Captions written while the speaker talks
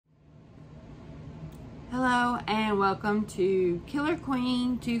Hello and welcome to Killer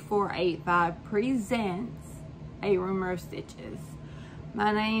Queen 2485 presents A Rumor of Stitches.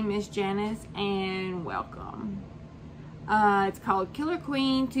 My name is Janice and welcome. It's called Killer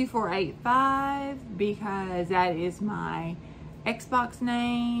Queen 2485 because that is my Xbox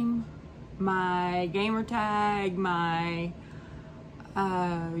name, my gamer tag, my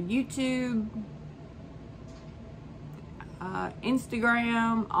YouTube,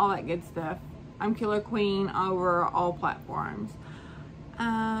 Instagram, all that good stuff. I'm Killer Queen over all platforms.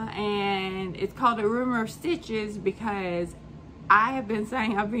 And it's called A Rumor of Stitches because I have been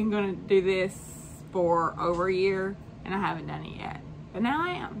saying I've been going to do this for over a year and I haven't done it yet. But now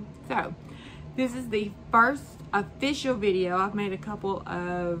I am. So, this is the first official video. I've made a couple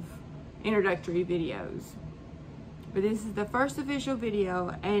of introductory videos. But this is the first official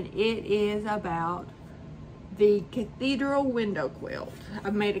video and it is about the Cathedral Window Quilt.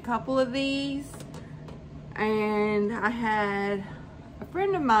 I've made a couple of these and I had a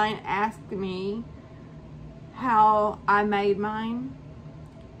friend of mine ask me how I made mine,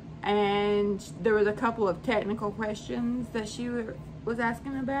 and there was a couple of technical questions that she was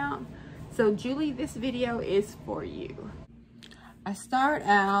asking about. So Julie, this video is for you. I start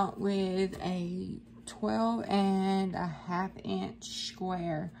out with a 12.5 inch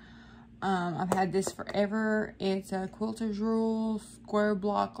square. I've had this forever. It's a Quilter's Rule square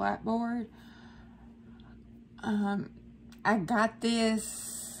block lapboard. I got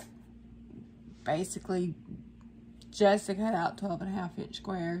this basically just to cut out 12.5 inch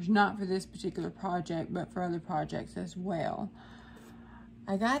squares, not for this particular project, but for other projects as well.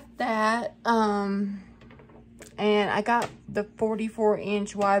 I got that, and I got the 44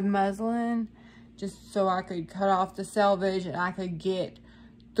 inch wide muslin just so I could cut off the selvage and I could get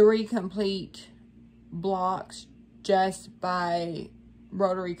 3 complete blocks just by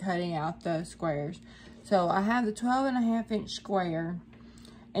rotary cutting out the squares. So I have the 12.5 inch square,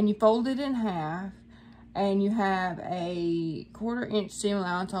 and you fold it in half, and you have a 1/4 inch seam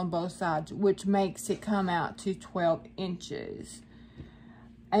allowance on both sides, which makes it come out to 12 inches.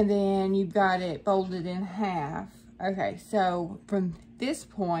 And then you've got it folded in half. Okay, so from this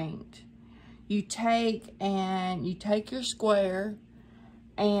point, you take your square,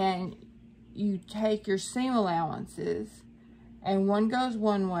 and you take your seam allowances, and one goes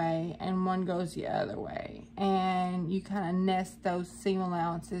one way and one goes the other way, and you kind of nest those seam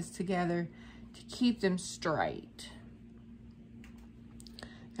allowances together to keep them straight.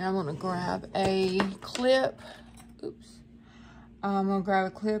 And I'm going to grab a clip. Oops. I'm going to grab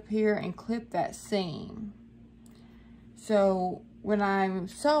a clip here and clip that seam. So when I'm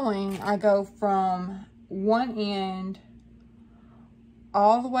sewing, I go from one end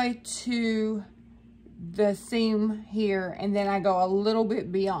all the way to the seam here, and then I go a little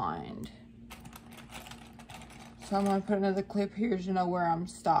bit beyond. So I'm going to put another clip here to know where I'm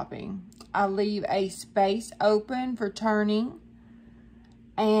stopping. I leave a space open for turning,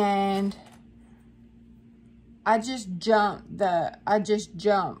 and I just jump.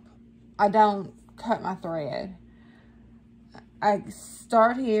 I don't cut my thread. I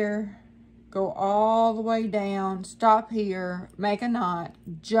start here, go all the way down, stop here, make a knot,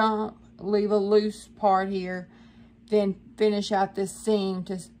 jump, leave a loose part here, then finish out this seam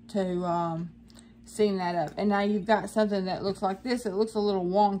to seam that up. And now you've got something that looks like this. It looks a little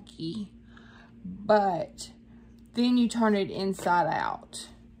wonky, but then you turn it inside out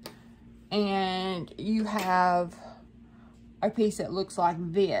and you have a piece that looks like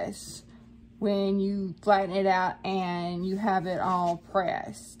this when you flatten it out and you have it all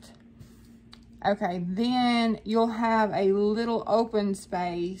pressed. Okay, then you'll have a little open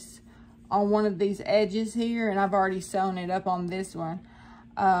space on one of these edges here, and I've already sewn it up on this one.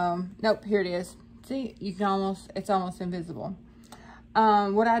 Nope, here it is. See, you can it's almost invisible.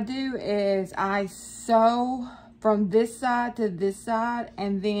 What I do is I sew from this side to this side,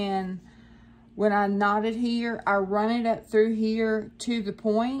 and then when I knot it here, I run it up through here to the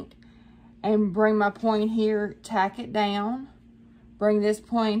point and bring my point here, tack it down, bring this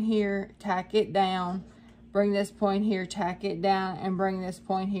point here, tack it down, bring this point here, tack it down, and bring this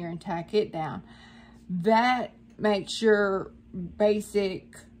point here and tack it down. That makes your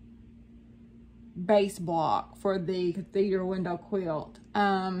basic base block for the Cathedral Window Quilt.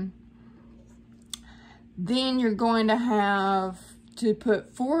 Then you're going to have to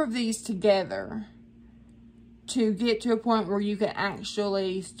put 4 of these together to get to a point where you can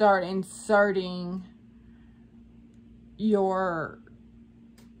actually start inserting your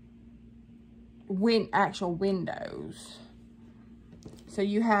actual windows. So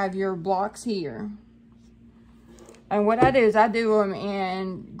you have your blocks here, And what I do is I do them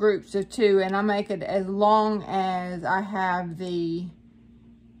in groups of 2, and I make it as long as I have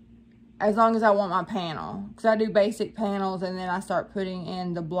as long as I want my panel. Because I do basic panels, and then I start putting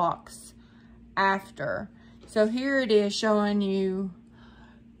in the blocks after. So here it is showing you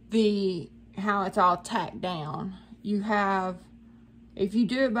how it's all tacked down. You have, if you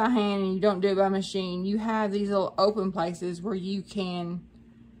do it by hand and you don't do it by machine, you have these little open places where you can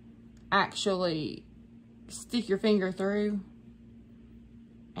actually stick your finger through,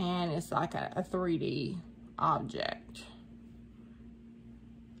 and it's like a 3D object.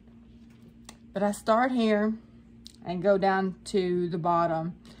 But I start here and go down to the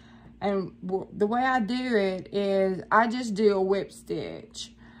bottom, and the way I do it is I just do a whip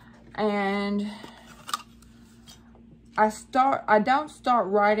stitch, and I don't start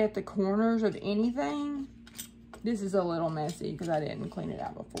right at the corners of anything. This is a little messy because I didn't clean it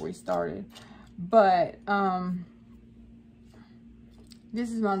out before we started. But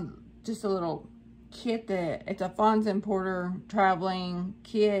this is just a little kit that it's a Fons and Porter traveling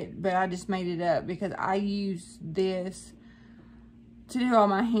kit, but I just made it up because I use this to do all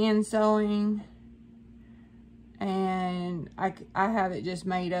my hand sewing, and I have it just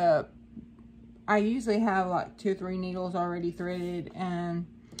made up. I usually have like 2 or 3 needles already threaded,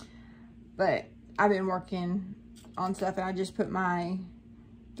 but I've been working on stuff, and I just put my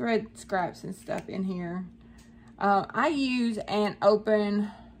thread scraps and stuff in here. I use an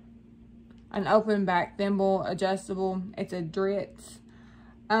open back thimble, adjustable. It's a Dritz.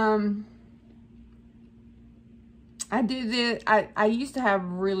 I do this. I used to have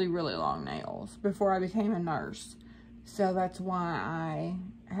really, really long nails before I became a nurse, so that's why I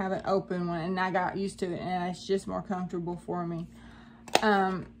have an open one, and I got used to it, and it's just more comfortable for me.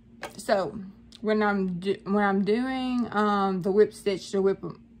 So when I'm doing the whip stitch to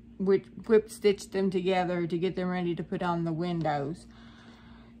whip stitch them together to get them ready to put on the windows,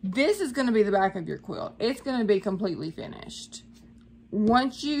 this is going to be the back of your quilt. It's going to be completely finished.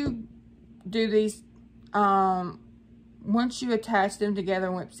 Once you do these, once you attach them together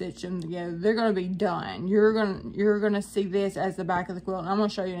and whip stitch them together, they're going to be done. You're going to see this as the back of the quilt, and I'm going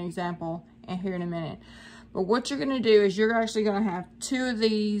to show you an example here in a minute. But what you're going to do is you're actually going to have two of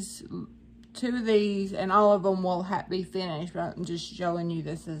these, and all of them will be finished, but I'm just showing you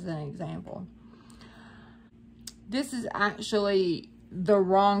this as an example. This is actually the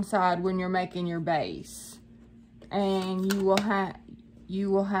wrong side when you're making your base, and you will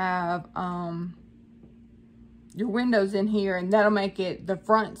have your windows in here, and that'll make it the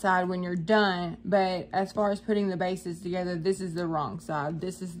front side when you're done. But as far as putting the bases together, this is the wrong side.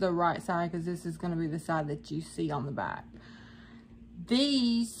 This is the right side, because this is going to be the side that you see on the back.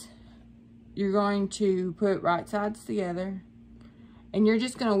 These, you're going to put right sides together, and you're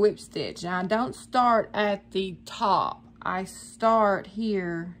just going to whip stitch. Now, I don't start at the top. I start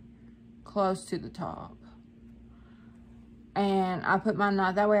here close to the top, and I put my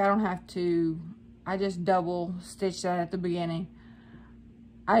knot. That way I don't have to, I just double stitch that at the beginning.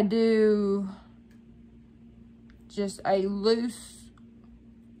 I do just a loose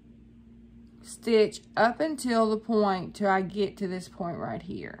stitch up until the point till I get to this point right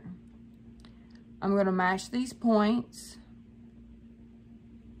here. I'm going to match these points.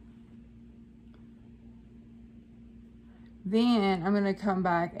 Then I'm going to come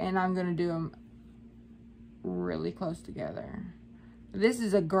back and I'm going to do them really close together. This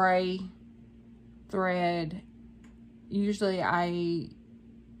is a gray thread. Usually I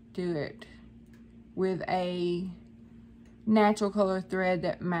do it with a natural color thread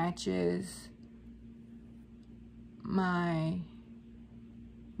that matches my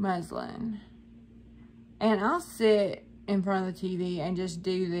muslin. And I'll sit in front of the TV and just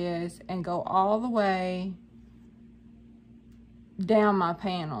do this and go all the way down my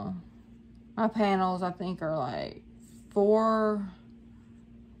panel. My panels, I think, are like 4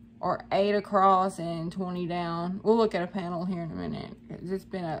 or 8 across and 20 down. We'll look at a panel here in a minute. It's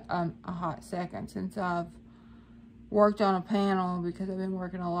been a hot second since I've worked on a panel because I've been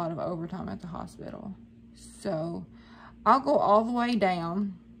working a lot of overtime at the hospital. So I'll go all the way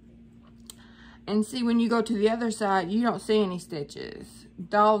down. And see, when you go to the other side, you don't see any stitches.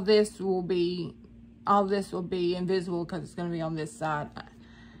 All this will be invisible because it's going to be on this side.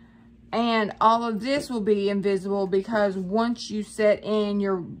 And all of this will be invisible because once you set in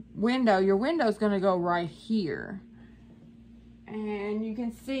your window is going to go right here. And you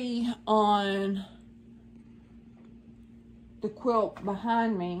can see on the quilt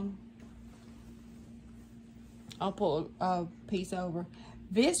behind me, I'll pull a piece over.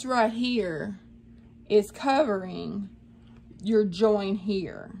 This right here is covering your join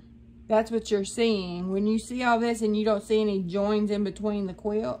here. that's what you're seeing. When you see all this and you don't see any joins in between the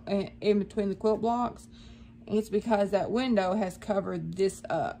quilt, blocks, it's because that window has covered this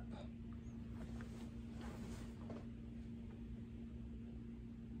up.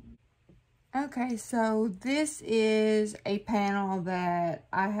 Okay, so this is a panel that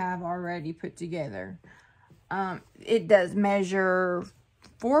I have already put together. It does measure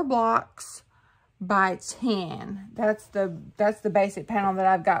 4 blocks by 10. That's the basic panel that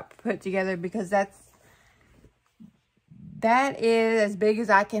I've got put together, because that is as big as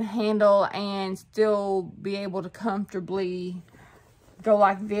I can handle and still be able to comfortably go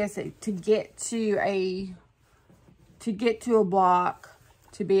like this to get to a block,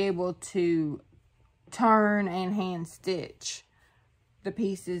 to be able to turn and hand stitch the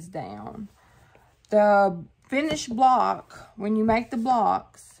pieces down. The finished block, when you make the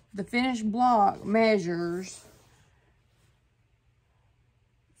blocks, the finished block measures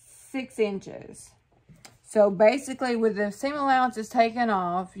 6 inches. So basically, with the seam allowances taken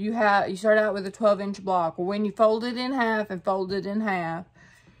off, you start out with a 12-inch block. When you fold it in half and fold it in half,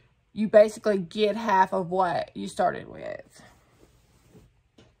 you basically get half of what you started with.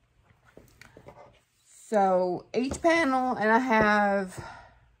 So each panel, and I have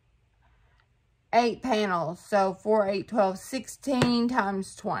 8 panels. So 4, 8, 12, 16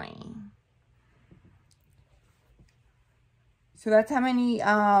 times 20. So that's how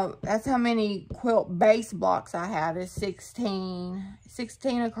many quilt base blocks I have, is 16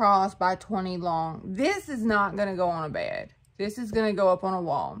 across by 20 long. This is not going to go on a bed. This is going to go up on a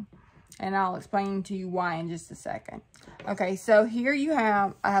wall. And I'll explain to you why in just a second. Okay, so here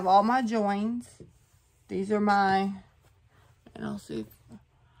I have all my joins. These are and I'll see if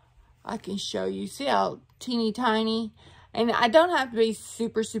I can show you. See how teeny tiny? And I don't have to be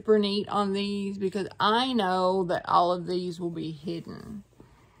super, super neat on these, because I know that all of these will be hidden.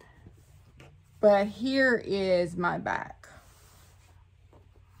 But here is my back.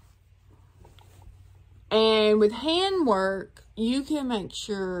 And with handwork, you can make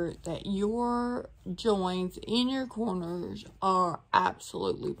sure that your joints in your corners are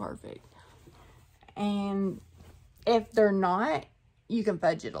absolutely perfect. And if they're not, you can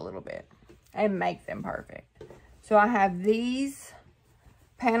fudge it a little bit and make them perfect. So I have these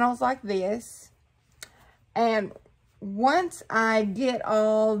panels like this. And once I get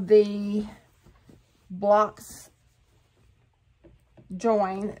all the blocks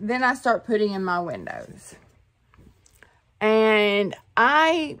joined, then I start putting in my windows. And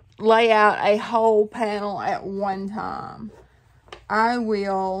I lay out a whole panel at one time. I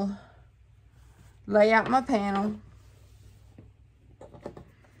will lay out my panel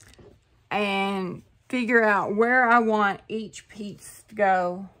and figure out where I want each piece to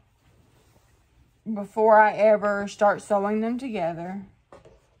go before I ever start sewing them together,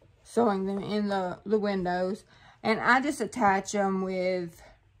 sewing them in the windows. And I just attach them with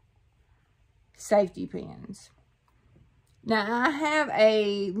safety pins. Now I have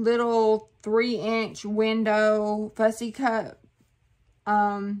a little 3-inch window fussy cut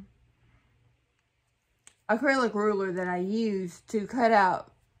acrylic ruler that I use to cut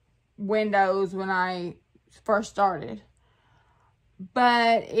out windows when I first started,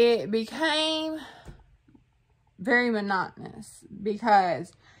 but it became very monotonous,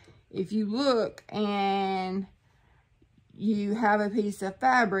 because if you look and you have a piece of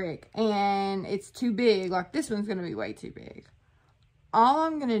fabric and it's too big, like this one's going to be way too big, all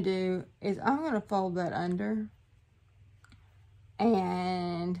I'm going to do is I'm going to fold that under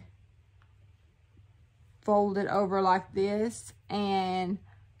and fold it over like this and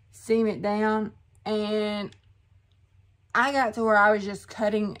seam it down. And I got to where I was just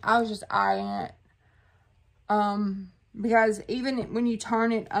eyeing it, because even when you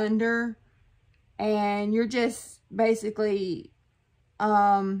turn it under and you're just basically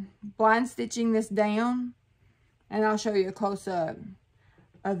blind stitching this down, and I'll show you a close-up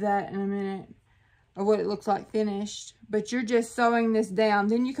of that in a minute, of what it looks like finished, but you're just sewing this down.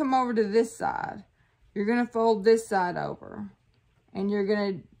 Then you come over to this side, you're going to fold this side over, and you're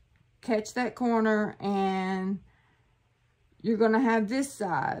going to catch that corner, and you're going to have this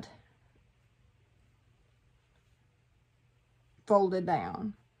side folded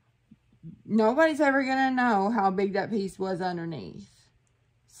down. Nobody's ever going to know how big that piece was underneath.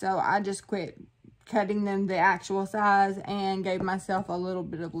 So I just quit cutting them the actual size and gave myself a little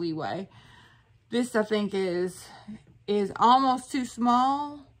bit of leeway. This, I think, is almost too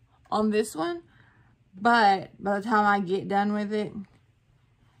small on this one, but by the time I get done with it,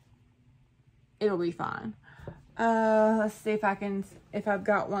 it'll be fine. Let's see if I've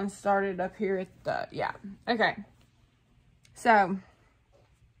got one started up here at the, yeah. Okay. So,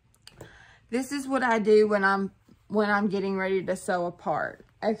 this is what I do when I'm getting ready to sew apart.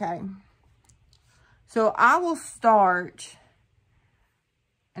 Okay. So I will start,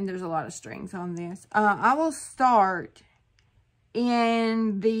 and there's a lot of strings on this. I will start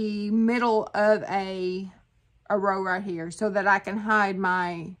in the middle of a row right here so that I can hide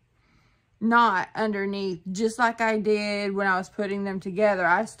my knot underneath, just like I did when I was putting them together.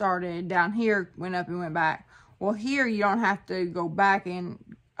 I started down here, went up and went back. Well, here you don't have to go back and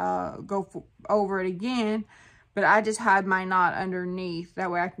go over it again, but I just hide my knot underneath.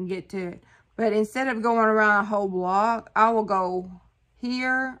 That way I can get to it. But instead of going around a whole block, I will go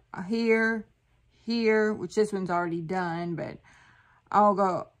here, here, here, which this one's already done, but I'll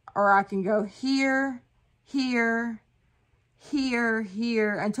go, or I can go here, here, here,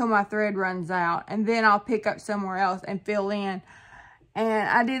 here, until my thread runs out. And then I'll pick up somewhere else and fill in. And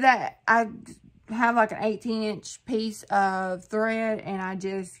I do that. I have like an 18-inch piece of thread, and I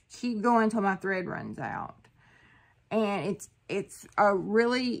just keep going until my thread runs out. And it's a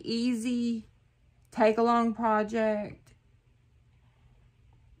really easy take-along project,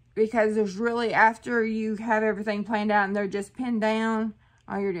 because there's really, after you have everything planned out and they're just pinned down,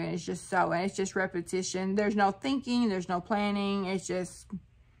 all you're doing is just sewing. It's just repetition. There's no thinking, there's no planning. It's just,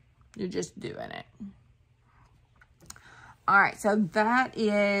 you're just doing it. All right, so that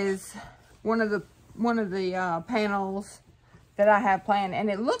is one of the panels that I have planned, and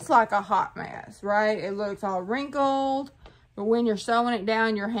it looks like a hot mess, right? It looks all wrinkled, but when you're sewing it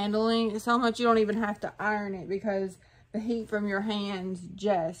down, you're handling it so much you don't even have to iron it, because the heat from your hands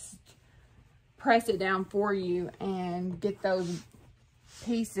just press it down for you and get those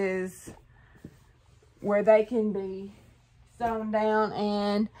pieces where they can be sewn down.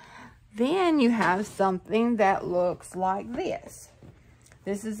 And then you have something that looks like this.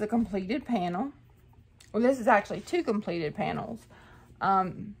 This is a completed panel. Well, this is actually two completed panels.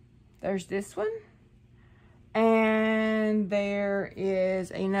 There's this one, and there is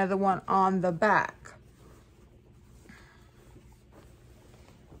another one on the back.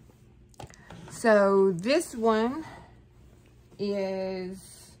 So this one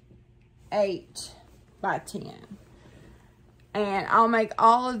is 8 by 10. And I'll make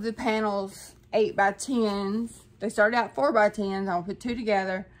all of the panels 8 by 10s. They started out 4 by 10s. I'll put two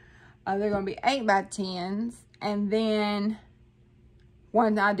together. They're going to be 8 by 10s. And then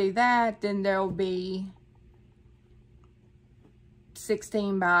once I do that, then there'll be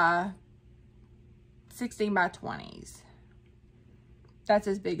 16 by 20s. That's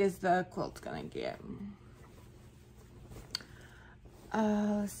as big as the quilt's gonna get.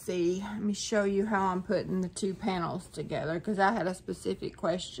 Let's see. Let me show you how I'm putting the two panels together, because I had a specific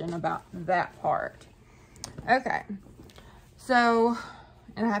question about that part. Okay. So,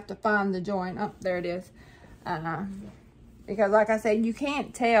 and I have to find the joint. Oh, there it is. Because like I said, you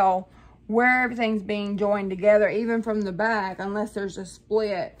can't tell where everything's being joined together, even from the back, unless there's a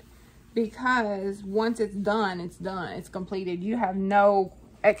split. Because once it's done, it's done. It's completed. You have no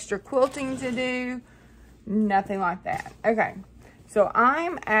extra quilting to do. Nothing like that. Okay. So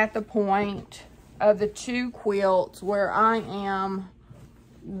I'm at the point of the two quilts where I am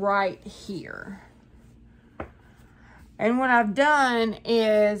right here. And what I've done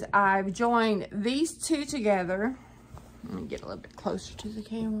is I've joined these two together. Let me get a little bit closer to the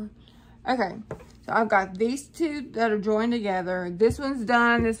camera. Okay, so I've got these two that are joined together. This one's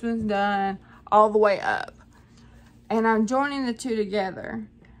done, all the way up. And I'm joining the two together.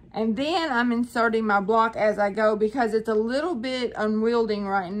 And then I'm inserting my block as I go, because it's a little bit unwieldy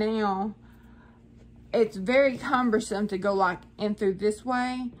right now. It's very cumbersome to go like in through this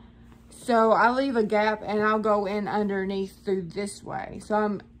way. So I leave a gap and I'll go in underneath through this way. So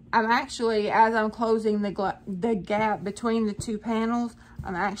I'm actually, as I'm closing the gap between the two panels,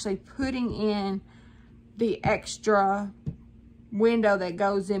 I'm actually putting in the extra window that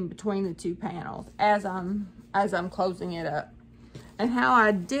goes in between the two panels as I'm closing it up. And how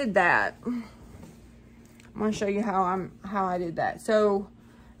I did that, I'm going to show you how I did that. So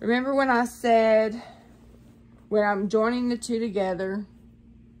remember when I said when I'm joining the two together,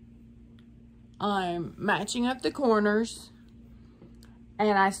 I'm matching up the corners,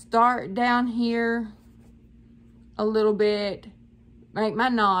 and I start down here a little bit, make my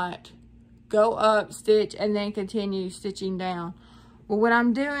knot, go up, stitch, and then continue stitching down. Well, what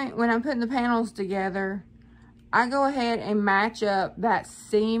I'm doing, when I'm putting the panels together, I go ahead and match up that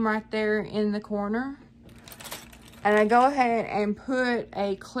seam right there in the corner. And I go ahead and put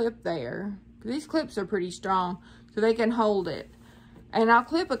a clip there. These clips are pretty strong, so they can hold it. And I'll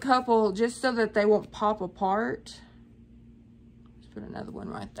clip a couple just so that they won't pop apart. Let's put another one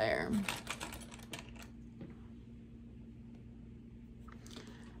right there.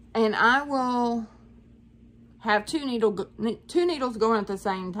 And I will have two needles going at the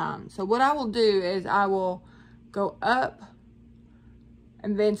same time. So what I will do is I will go up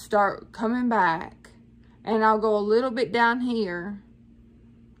and then start coming back, and I'll go a little bit down here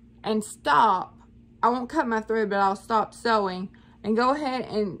and stop. I won't cut my thread, but I'll stop sewing and go ahead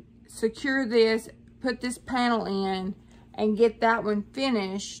and secure this, put this panel in, and get that one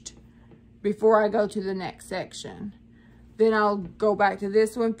finished before I go to the next section. Then I'll go back to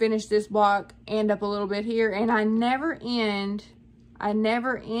this one, finish this block, end up a little bit here, and I never end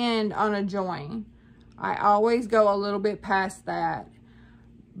on a join. I always go a little bit past that.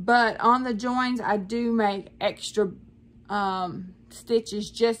 But on the joins, I do make extra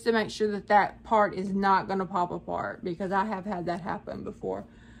stitches just to make sure that that part is not going to pop apart, because I have had that happen before.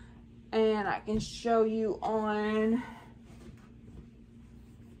 And I can show you on,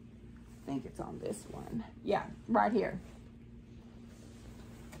 I think it's on this one. Yeah, right here.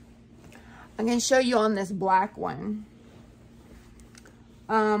 I'm going to show you on this black one.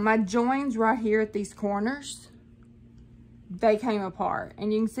 My joins right here at these corners, they came apart.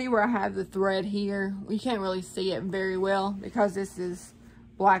 And you can see where I have the thread here. You can't really see it very well because this is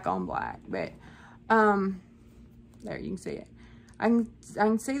black on black. But, there, you can see it. I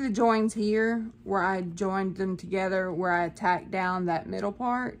can see the joins here where I joined them together, where I tacked down that middle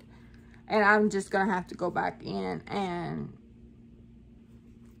part. And I'm just going to have to go back in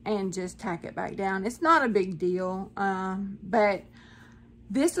and just tack it back down. It's not a big deal, but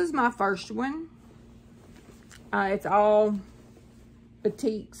this is my first one. It's all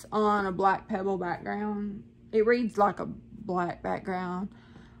batiks on a black pebble background. It reads like a black background.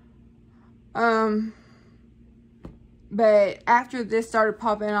 But after this started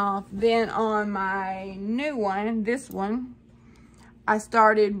popping off, then on my new one, this one, I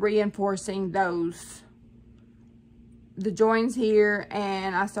started reinforcing the joins here,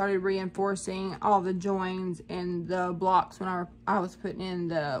 and I started reinforcing all the joins in the blocks when I was putting in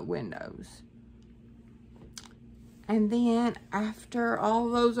the windows. And then after all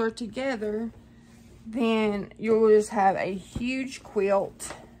those are together, then you'll just have a huge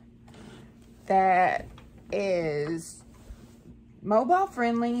quilt that is mobile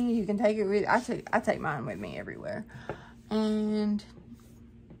friendly. You can take it with, I take mine with me everywhere. And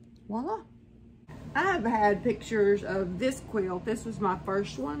voila. I've had pictures of this quilt. This was my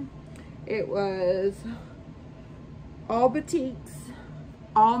first one. It was all batiks,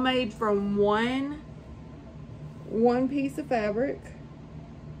 all made from one piece of fabric.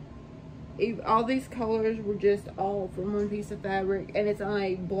 All these colors were just all from one piece of fabric, and it's on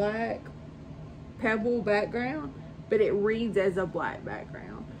a black pebble background, but it reads as a black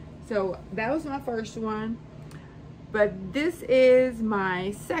background. So that was my first one, but this is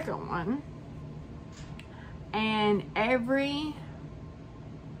my second one. And every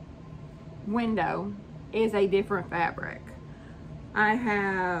window is a different fabric. I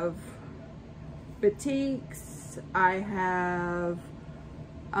have batiks, I have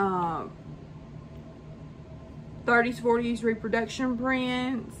 30s, 40s reproduction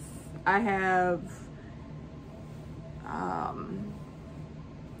prints, I have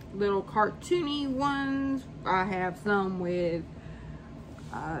little cartoony ones, I have some with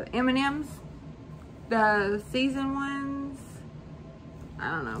M&Ms. The season ones,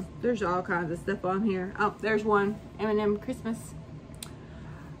 I don't know. There's all kinds of stuff on here. Oh, there's one, M&M Christmas.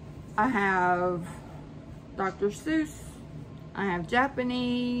 I have Dr. Seuss. I have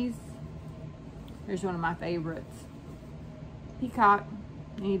Japanese. There's one of my favorites. Peacock.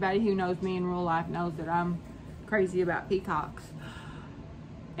 Anybody who knows me in real life knows that I'm crazy about peacocks.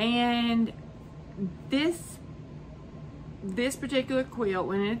 And this particular quilt,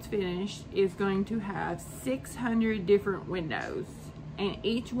 when it's finished, is going to have 600 different windows, and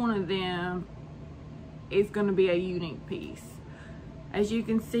each one of them is going to be a unique piece. As you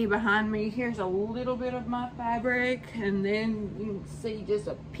can see behind me, here's a little bit of my fabric, and then you can see just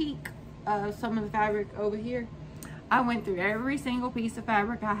a peek of some of the fabric over here. I went through every single piece of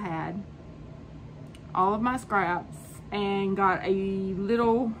fabric I had, all of my scraps, and got a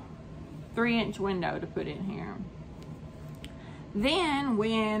little 3-inch window to put in here. Then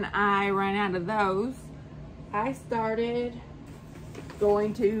when I ran out of those, I started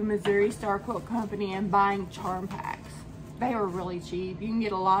going to Missouri Star Quilt Company and buying charm packs. They were really cheap. You can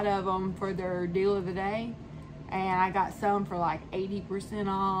get a lot of them for their deal of the day. And I got some for like 80%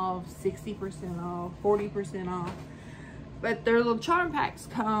 off, 60% off, 40% off. But their little charm packs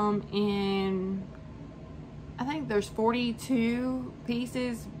come in, I think there's 42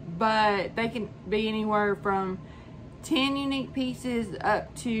 pieces, but they can be anywhere from 10 unique pieces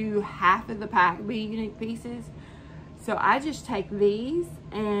up to half of the pack be unique pieces. So I just take these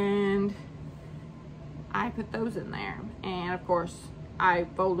and I put those in there. And of course, I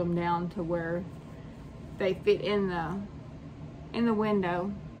fold them down to where they fit in the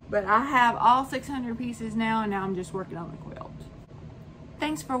window. But I have all 600 pieces now, and now I'm just working on the quilt.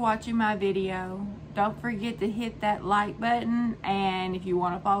 Thanks for watching my video. Don't forget to hit that like button, and if you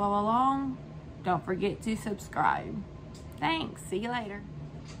want to follow along, don't forget to subscribe. Thanks. See you later.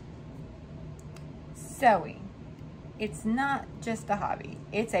 Sewing. It's not just a hobby.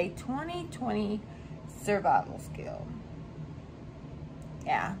 It's a 2020 survival skill.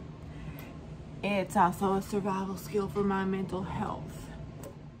 Yeah. It's also a survival skill for my mental health.